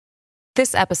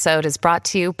This episode is brought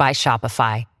to you by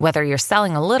Shopify. Whether you're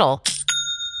selling a little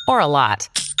or a lot,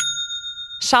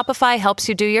 Shopify helps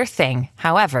you do your thing,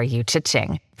 however you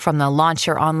cha-ching. From the launch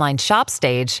your online shop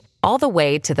stage, all the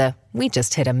way to the we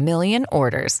just hit 1 million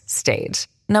orders stage.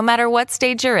 No matter what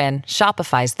stage you're in,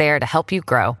 Shopify's there to help you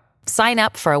grow. Sign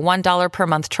up for a $1 per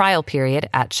month trial period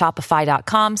at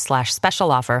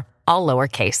shopify.com/special offer, all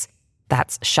lowercase.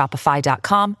 That's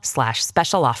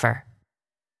shopify.com/special offer.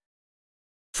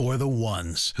 For the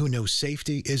ones who know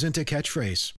safety isn't a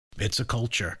catchphrase, it's a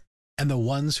culture. And the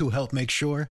ones who help make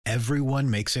sure everyone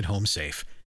makes it home safe.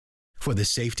 For the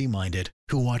safety-minded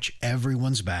who watch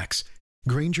everyone's backs,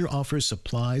 Grainger offers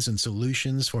supplies and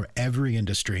solutions for every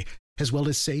industry, as well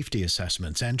as safety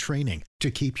assessments and training to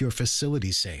keep your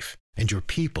facilities safe and your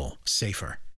people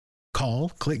safer. Call,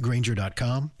 click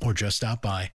Grainger.com, or just stop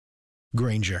by.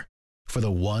 Grainger, for the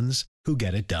ones who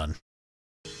get it done.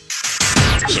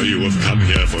 So you have come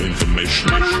here for information.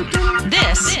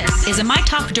 This is a My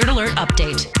Talk Dirt Alert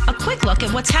update. A quick look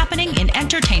at what's happening in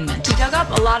entertainment. We dug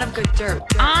up a lot of good dirt.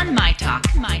 On My Talk.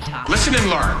 Listen and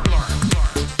learn.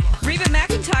 Reba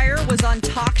McEntire was on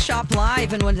Talk Shop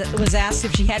Live and was asked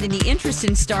if she had any interest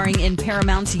in starring in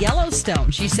Paramount's Yellowstone.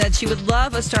 She said she would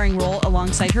love a starring role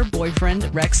alongside her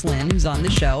boyfriend, Rex Lynn, who's on the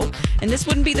show. And this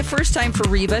wouldn't be the first time for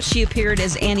Reba. She appeared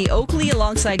as Annie Oakley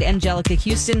alongside Angelica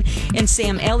Houston and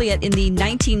Sam Elliott in the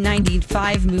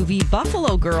 1995 movie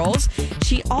Buffalo Girls.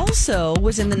 She also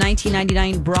was in the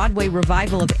 1999 Broadway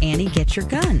revival of Annie, Get Your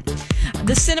Gun.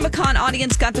 The CinemaCon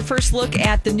audience got the first look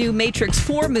at the new Matrix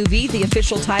 4 movie. The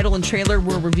official title and trailer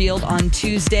were revealed on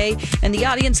Tuesday, and the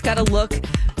audience got a look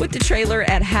with the trailer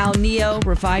at how Neo,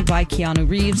 revived by Keanu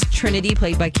Reeves, Trinity,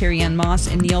 played by Carrie-Anne Moss,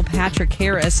 and Neil Patrick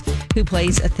Harris, who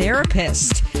plays a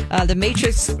therapist. The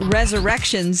Matrix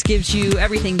Resurrections gives you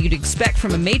everything you'd expect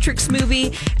from a Matrix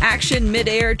movie: action,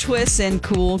 mid-air twists, and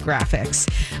cool graphics.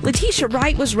 Letitia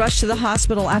Wright was rushed to the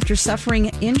hospital after suffering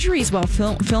injuries while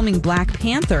filming Black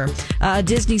Panther. A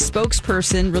Disney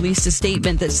spokesperson released a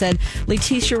statement that said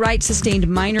Letitia Wright sustained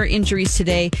minor injuries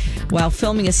today while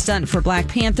filming a stunt for Black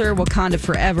Panther, Wakanda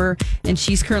Forever, and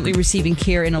she's currently receiving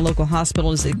care in a local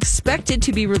hospital, is expected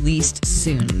to be released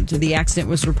soon. The accident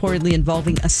was reportedly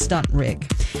involving a stunt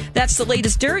rig. That's the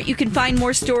latest dirt. You can find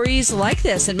more stories like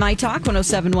this at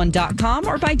mytalk1071.com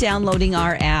or by downloading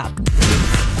our app.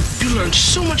 You learned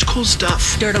so much cool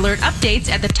stuff. Dirt Alert updates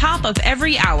at the top of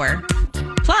every hour.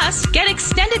 Plus, get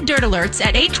extended Dirt Alerts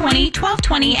at 8:20,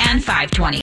 12:20, and 5:20.